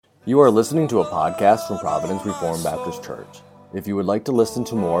You are listening to a podcast from Providence Reformed Baptist Church. If you would like to listen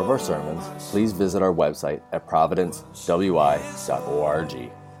to more of our sermons, please visit our website at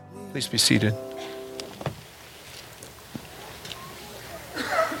providencewi.org. Please be seated.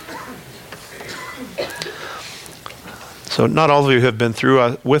 So not all of you have been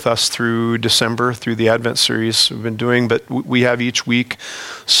through with us through December, through the Advent series we've been doing, but we have each week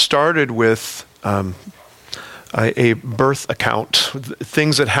started with a birth account,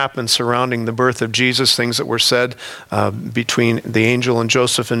 things that happened surrounding the birth of Jesus, things that were said between the angel and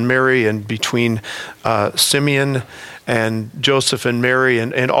Joseph and Mary, and between Simeon and Joseph and Mary,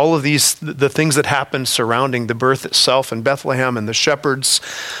 and all of these, the things that happened surrounding the birth itself in Bethlehem and the shepherds.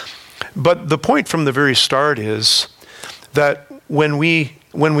 But the point from the very start is that when we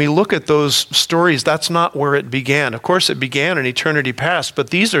look at those stories, that's not where it began. Of course, it began in eternity past, but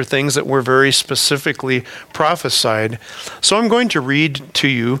these are things that were very specifically prophesied. So I'm going to read to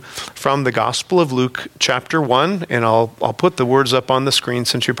you from the Gospel of Luke, chapter 1, and I'll put the words up on the screen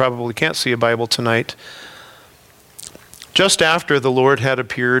since you probably can't see a Bible tonight. Just after the Lord had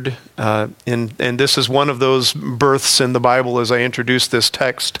appeared, and this is one of those births in the Bible as I introduce this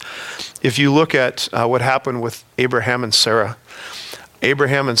text. If you look at what happened with Abraham and Sarah,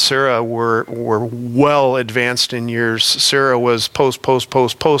 Abraham and Sarah were well advanced in years. Sarah was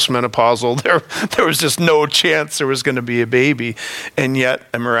post-menopausal. There was just no chance there was going to be a baby. And yet,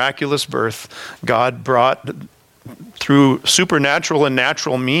 a miraculous birth, God brought through supernatural and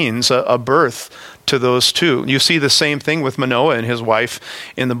natural means a birth to those two. You see the same thing with Manoah and his wife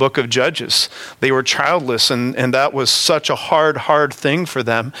in the book of Judges. They were childless, and that was such a hard thing for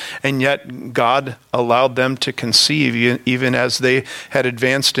them, and yet God allowed them to conceive even as they had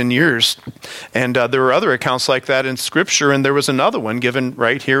advanced in years. And there were other accounts like that in Scripture, and there was another one given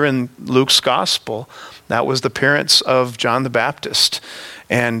right here in Luke's Gospel. That was the parents of John the Baptist,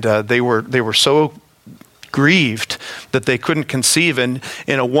 and they were so grieved that they couldn't conceive. And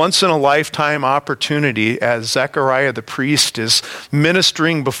in a once-in-a-lifetime opportunity, as Zechariah the priest is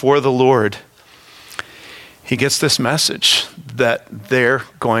ministering before the Lord, he gets this message that they're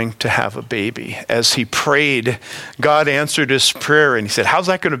going to have a baby. As he prayed, God answered his prayer, and he said, how's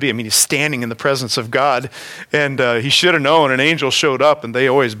that going to be? I mean, he's standing in the presence of God, and he should have known. An angel showed up, and they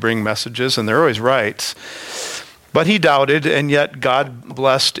always bring messages, and they're always right. But he doubted, and yet God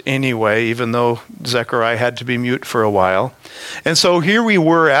blessed anyway, even though Zechariah had to be mute for a while. And so here we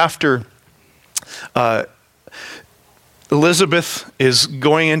were after Elizabeth is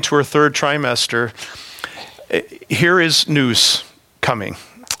going into her third trimester. Here is news coming,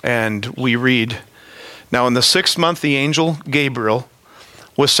 and we read, "Now in the 6th month the angel Gabriel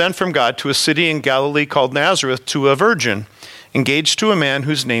was sent from God to a city in Galilee called Nazareth to a virgin, engaged to a man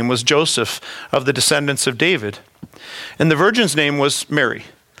whose name was Joseph, of the descendants of David. And the virgin's name was Mary.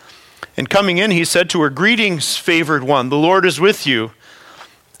 And coming in, he said to her, 'Greetings, favored one, the Lord is with you.'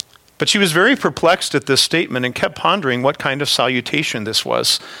 But she was very perplexed at this statement and kept pondering what kind of salutation this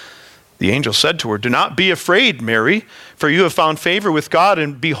was. The angel said to her, 'Do not be afraid, Mary, for you have found favor with God,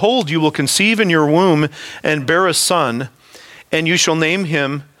 and behold, you will conceive in your womb and bear a son, and you shall name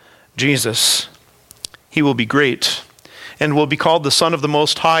him Jesus. He will be great and will be called the Son of the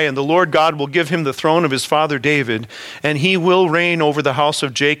Most High, and the Lord God will give him the throne of his father David, and he will reign over the house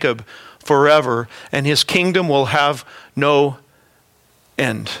of Jacob forever, and his kingdom will have no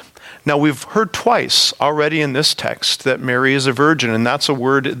end.'" Now we've heard twice already in this text that Mary is a virgin, and that's a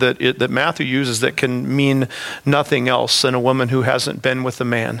word that Matthew uses that can mean nothing else than a woman who hasn't been with a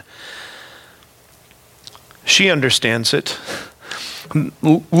man. She understands it.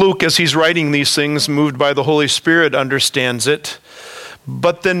 Luke, as he's writing these things, moved by the Holy Spirit, understands it.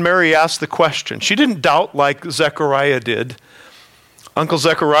 But then Mary asked the question. She didn't doubt like Zechariah did. Uncle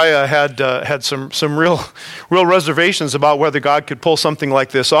Zechariah had some real reservations about whether God could pull something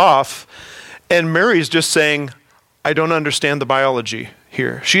like this off. And Mary's just saying, I don't understand the biology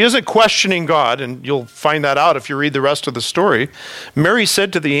here. She isn't questioning God, and you'll find that out if you read the rest of the story. Mary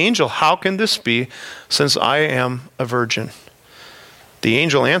said to the angel, "How can this be, since I am a virgin?" The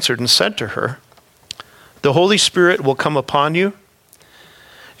angel answered and said to her, "The Holy Spirit will come upon you,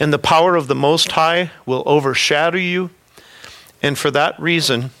 and the power of the Most High will overshadow you, and for that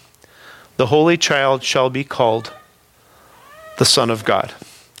reason, the Holy Child shall be called the Son of God."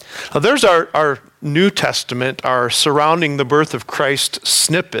 Now there's our New Testament, our surrounding the birth of Christ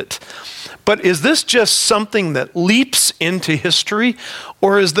snippet. But is this just something that leaps into history,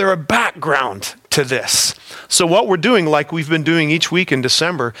 or is there a background to this? So what we're doing, like we've been doing each week in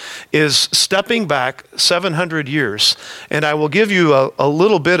December, is stepping back 700 years. And I will give you a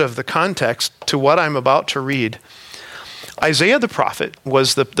little bit of the context to what I'm about to read. Isaiah the prophet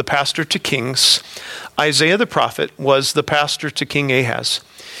was the pastor to kings. Isaiah the prophet was the pastor to King Ahaz.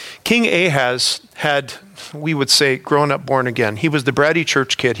 King Ahaz had, we would say, grown up born again. He was the bratty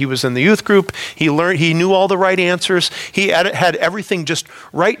church kid. He was in the youth group. He knew all the right answers. He had everything just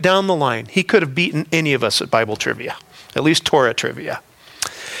right down the line. He could have beaten any of us at Bible trivia, at least Torah trivia.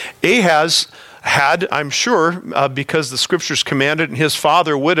 Ahaz had, I'm sure, because the scriptures commanded, and his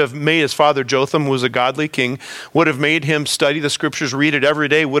father would have made, his father Jotham, who was a godly king, would have made him study the scriptures, read it every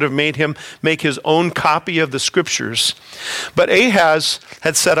day, would have made him make his own copy of the scriptures. But Ahaz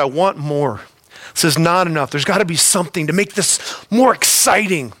had said, I want more. This is not enough. There's got to be something to make this more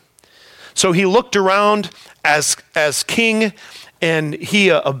exciting. So he looked around as king, and he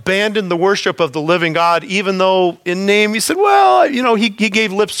abandoned the worship of the living God, even though in name he said, well, he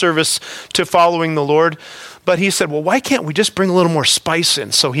gave lip service to following the Lord. But he said, well, why can't we just bring a little more spice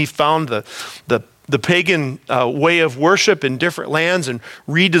in? So he found the pagan way of worship in different lands and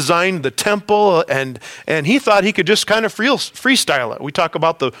redesigned the temple. And he thought he could just kind of freestyle it. We talk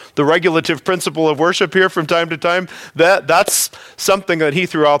about the regulative principle of worship here from time to time. That's something that he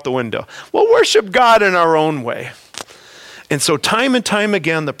threw out the window. We'll worship God in our own way. And so time and time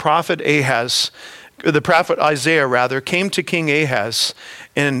again, the prophet Isaiah came to King Ahaz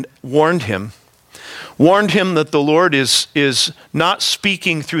and warned him that the Lord is not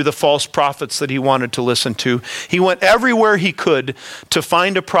speaking through the false prophets that he wanted to listen to. He went everywhere he could to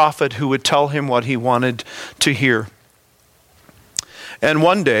find a prophet who would tell him what he wanted to hear. And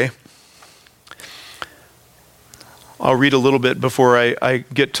one day, I'll read a little bit before I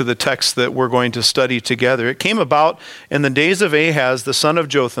get to the text that we're going to study together. It came about in the days of Ahaz, the son of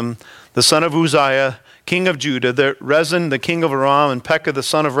Jotham, the son of Uzziah, king of Judah, that Rezin, the king of Aram, and Pekah, the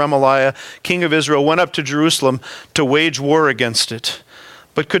son of Remaliah, king of Israel, went up to Jerusalem to wage war against it,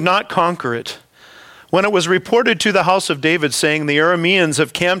 but could not conquer it. When it was reported to the house of David, saying, the Arameans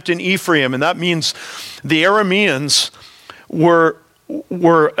have camped in Ephraim, and that means the Arameans were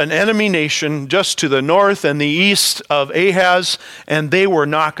an enemy nation just to the north and the east of Ahaz, and they were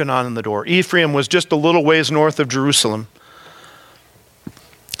knocking on the door. Ephraim was just a little ways north of Jerusalem.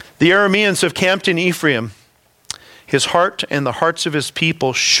 The Arameans have camped in Ephraim. His heart and the hearts of his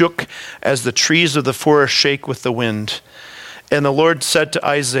people shook as the trees of the forest shake with the wind. And the Lord said to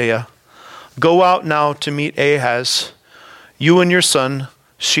Isaiah, go out now to meet Ahaz, you and your son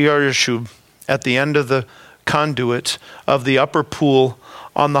Shear-Yashub, at the end of the conduit of the upper pool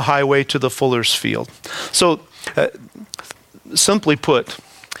on the highway to the fuller's field. So, simply put,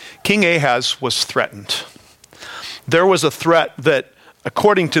 King Ahaz was threatened. There was a threat that,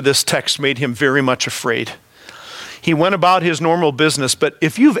 according to this text, made him very much afraid. He went about his normal business, but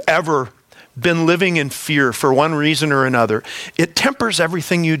if you've ever been living in fear for one reason or another, it tempers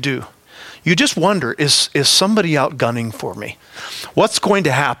everything you do. You just wonder, is somebody out gunning for me? What's going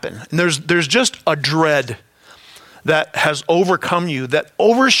to happen? And there's just a dread that has overcome you, that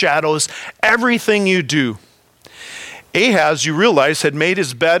overshadows everything you do. Ahaz, you realize, had made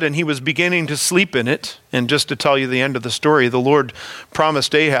his bed and he was beginning to sleep in it. And just to tell you the end of the story, the Lord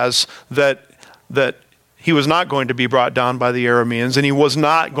promised Ahaz that he was not going to be brought down by the Arameans, and he was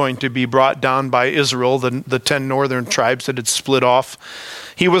not going to be brought down by Israel, the 10 northern tribes that had split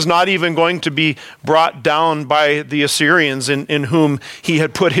off. He was not even going to be brought down by the Assyrians in whom he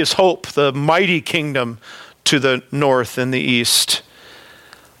had put his hope, the mighty kingdom to the north and the east.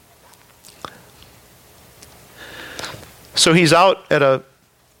 So he's out at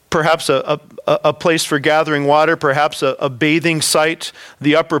perhaps a place for gathering water, perhaps a bathing site.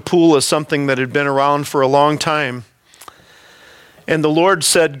 The upper pool is something that had been around for a long time. And the Lord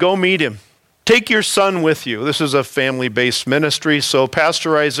said, go meet him. Take your son with you. This is a family-based ministry. So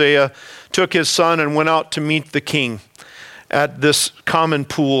Pastor Isaiah took his son and went out to meet the king at this common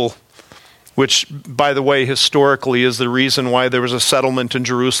pool, which, by the way, historically is the reason why there was a settlement in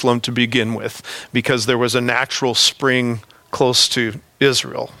Jerusalem to begin with, because there was a natural spring close to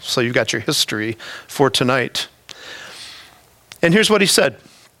Israel. So you've got your history for tonight. And here's what he said.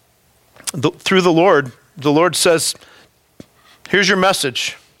 Through the Lord says, here's your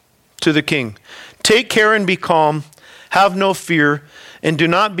message to the king. Take care and be calm. Have no fear. And do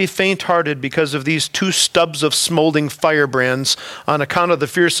not be faint-hearted because of these two stubs of smoldering firebrands on account of the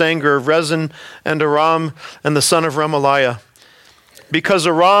fierce anger of Rezin and Aram and the son of Remaliah. Because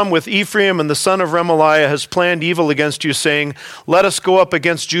Aram with Ephraim and the son of Remaliah has planned evil against you, saying, let us go up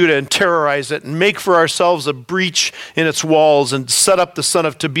against Judah and terrorize it and make for ourselves a breach in its walls and set up the son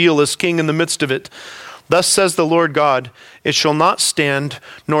of Tabeel as king in the midst of it. Thus says the Lord God, it shall not stand,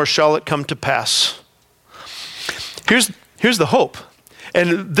 nor shall it come to pass. Here's the hope.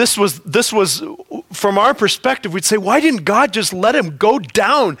 And this was from our perspective, we'd say, why didn't God just let him go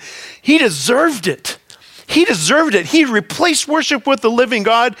down? He deserved it. He deserved it. He replaced worship with the living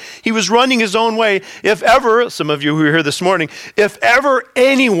God. He was running his own way. If ever, some of you who are here this morning, if ever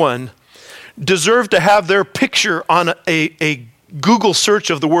anyone deserved to have their picture on a Google search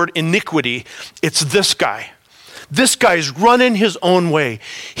of the word iniquity, it's this guy. This guy's running his own way.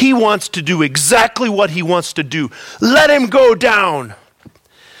 He wants to do exactly what he wants to do. Let him go down.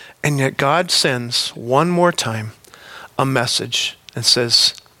 And yet God sends one more time a message and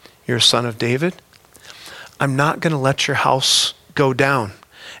says, you're a son of David. I'm not going to let your house go down.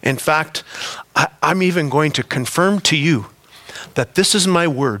 In fact, I'm even going to confirm to you that this is my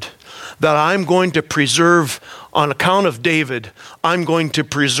word, that I'm going to preserve, on account of David, I'm going to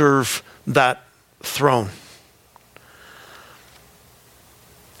preserve that throne.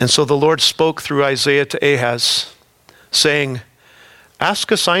 And so the Lord spoke through Isaiah to Ahaz, saying,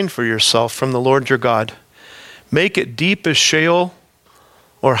 ask a sign for yourself from the Lord your God. Make it deep as Sheol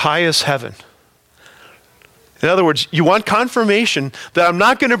or high as heaven. In other words, you want confirmation that I'm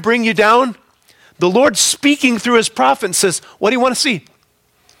not going to bring you down? The Lord speaking through his prophet says, what do you want to see?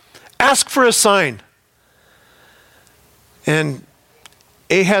 Ask for a sign. And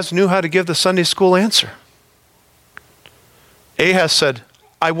Ahaz knew how to give the Sunday school answer. Ahaz said,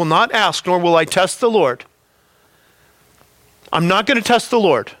 I will not ask, nor will I test the Lord. I'm not going to test the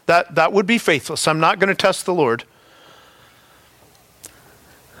Lord. That would be faithless. I'm not going to test the Lord.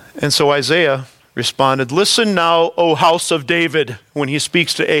 And so Isaiah responded, listen now, O house of David. When he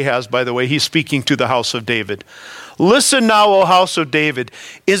speaks to Ahaz, by the way, he's speaking to the house of David. Listen now, O house of David.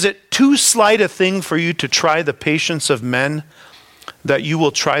 Is it too slight a thing for you to try the patience of men, that you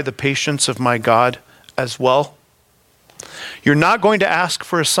will try the patience of my God as well? You're not going to ask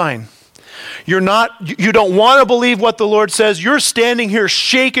for a sign. You don't want to believe what the Lord says. You're standing here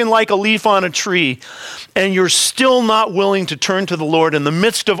shaking like a leaf on a tree, and you're still not willing to turn to the Lord in the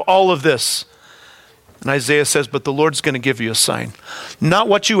midst of all of this. And Isaiah says, but the Lord's going to give you a sign. Not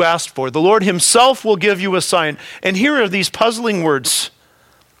what you asked for. The Lord himself will give you a sign. And here are these puzzling words.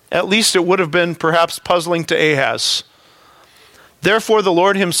 At least it would have been perhaps puzzling to Ahaz. Therefore the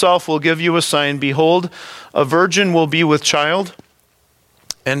Lord himself will give you a sign. Behold, a virgin will be with child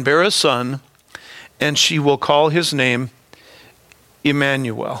and bear a son, and she will call his name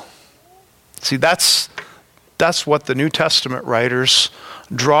Emmanuel. See, that's what the New Testament writers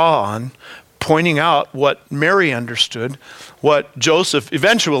draw on, pointing out what Mary understood, what Joseph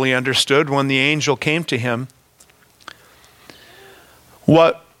eventually understood when the angel came to him,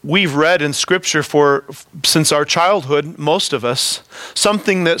 what we've read in Scripture since our childhood, most of us,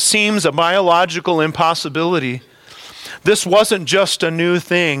 something that seems a biological impossibility. This wasn't just a new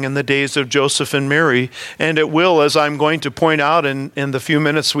thing in the days of Joseph and Mary, and it will, as I'm going to point out in the few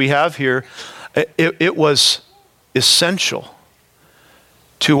minutes we have here, it was essential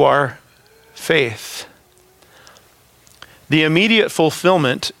to our faith. The immediate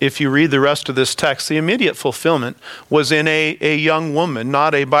fulfillment, if you read the rest of this text, the immediate fulfillment was in a young woman,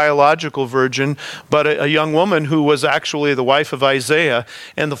 not a biological virgin, but a young woman who was actually the wife of Isaiah.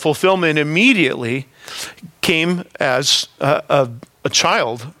 And the fulfillment immediately came as a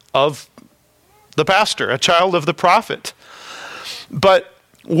child of the pastor, a child of the prophet. But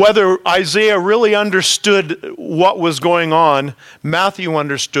whether Isaiah really understood what was going on, Matthew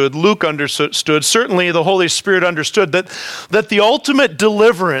understood, Luke understood, certainly the Holy Spirit understood that the ultimate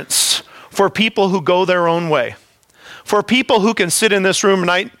deliverance for people who go their own way, for people who can sit in this room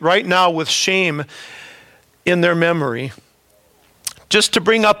right now with shame in their memory, just to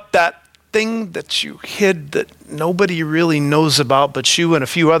bring up that thing that you hid that nobody really knows about but you and a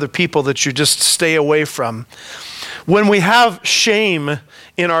few other people that you just stay away from. When we have shame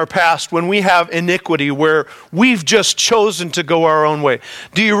in our past, when we have iniquity where we've just chosen to go our own way,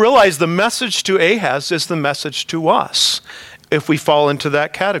 do you realize the message to Ahaz is the message to us if we fall into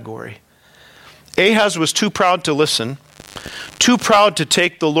that category? Ahaz was too proud to listen, too proud to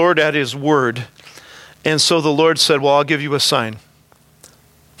take the Lord at his word, and so the Lord said, well, I'll give you a sign.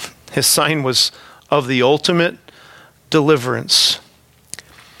 His sign was of the ultimate deliverance.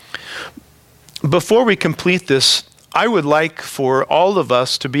 Before we complete this, I would like for all of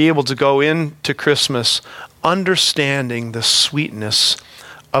us to be able to go into Christmas understanding the sweetness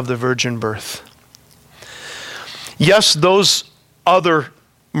of the virgin birth. Yes, those other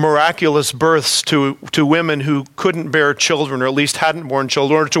miraculous births to women who couldn't bear children, or at least hadn't born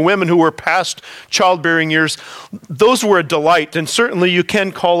children, or to women who were past childbearing years, those were a delight, and certainly you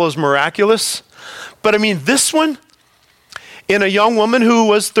can call those miraculous. But I mean, this one, in a young woman who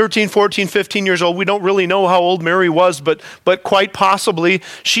was 13, 14, 15 years old. We don't really know how old Mary was, but quite possibly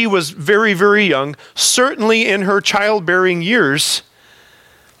she was very, very young, certainly in her childbearing years.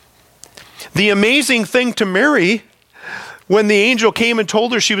 The amazing thing to Mary, when the angel came and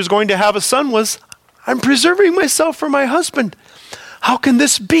told her she was going to have a son, was, I'm preserving myself for my husband. How can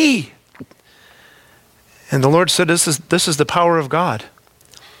this be? And the Lord said, this is the power of God.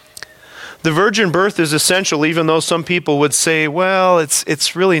 The virgin birth is essential, even though some people would say, well,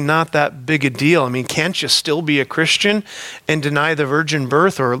 it's really not that big a deal. I mean, can't you still be a Christian and deny the virgin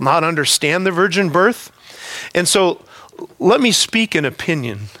birth or not understand the virgin birth? And so let me speak an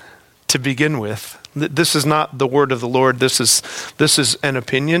opinion to begin with. This is not the word of the Lord. This is an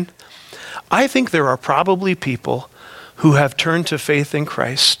opinion. I think there are probably people who have turned to faith in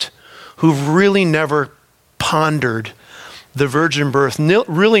Christ who've really never pondered the virgin birth,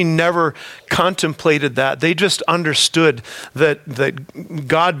 really never contemplated that. They just understood that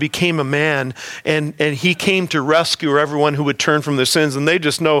God became a man and he came to rescue everyone who would turn from their sins. And they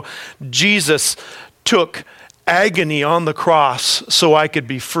just know Jesus took agony on the cross so I could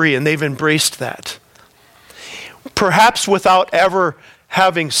be free. And they've embraced that. Perhaps without ever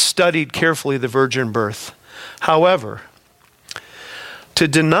having studied carefully the virgin birth. However, to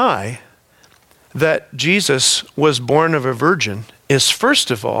deny that Jesus was born of a virgin is, first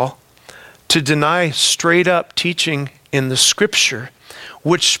of all, to deny straight up teaching in the scripture,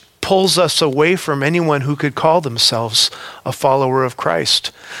 which pulls us away from anyone who could call themselves a follower of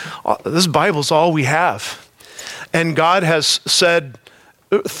Christ. This Bible's all we have. And God has said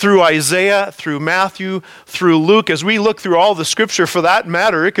through Isaiah, through Matthew, through Luke, as we look through all the scripture, for that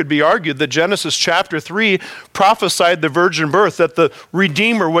matter, it could be argued that Genesis chapter 3 prophesied the virgin birth, that the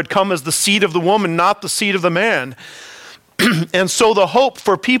Redeemer would come as the seed of the woman, not the seed of the man. And so the hope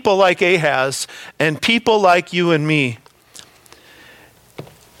for people like Ahaz and people like you and me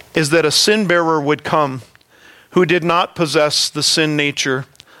is that a sin bearer would come who did not possess the sin nature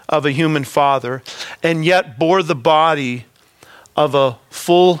of a human father and yet bore the body of a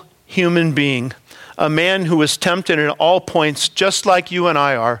full human being, a man who was tempted in all points just like you and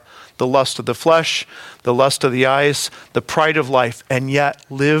I are, the lust of the flesh, the lust of the eyes, the pride of life, and yet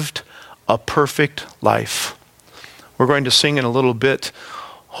lived a perfect life. We're going to sing in a little bit,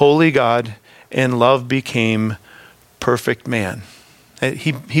 Holy God, in love became perfect man.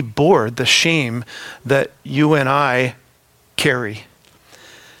 He bore the shame that you and I carry.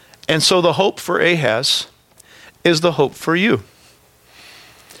 And so the hope for Ahaz is the hope for you.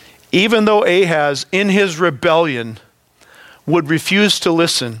 Even though Ahaz, in his rebellion, would refuse to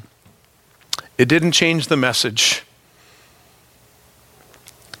listen, it didn't change the message.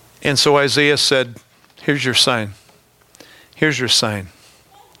 And so Isaiah said, here's your sign. Here's your sign.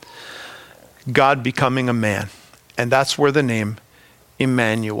 God becoming a man. And that's where the name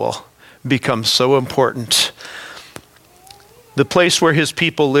Emmanuel becomes so important. The place where his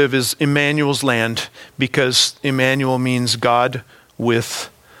people live is Emmanuel's land, because Emmanuel means God with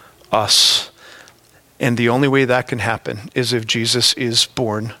us. And the only way that can happen is if Jesus is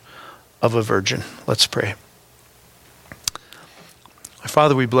born of a virgin. Let's pray.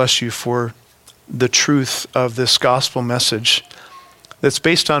 Father, we bless you for the truth of this gospel message that's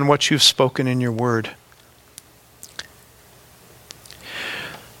based on what you've spoken in your word.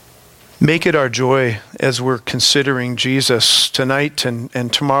 Make it our joy as we're considering Jesus tonight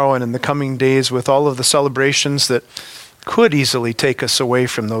and tomorrow and in the coming days with all of the celebrations that could easily take us away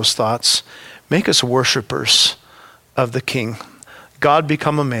from those thoughts. Make us worshipers of the King. God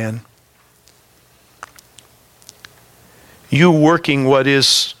become a man. You working what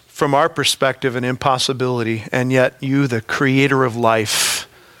is, from our perspective, an impossibility, and yet you, the creator of life,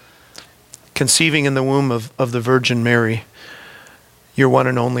 conceiving in the womb of the Virgin Mary, your one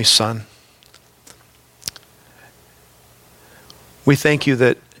and only Son. We thank you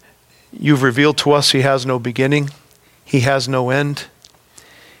that you've revealed to us he has no beginning. He has no end.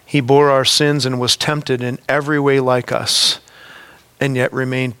 He bore our sins and was tempted in every way like us, and yet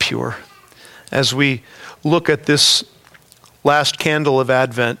remained pure. As we look at this last candle of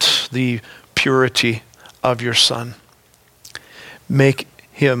Advent, the purity of your Son, make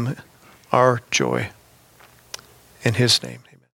him our joy. In his name.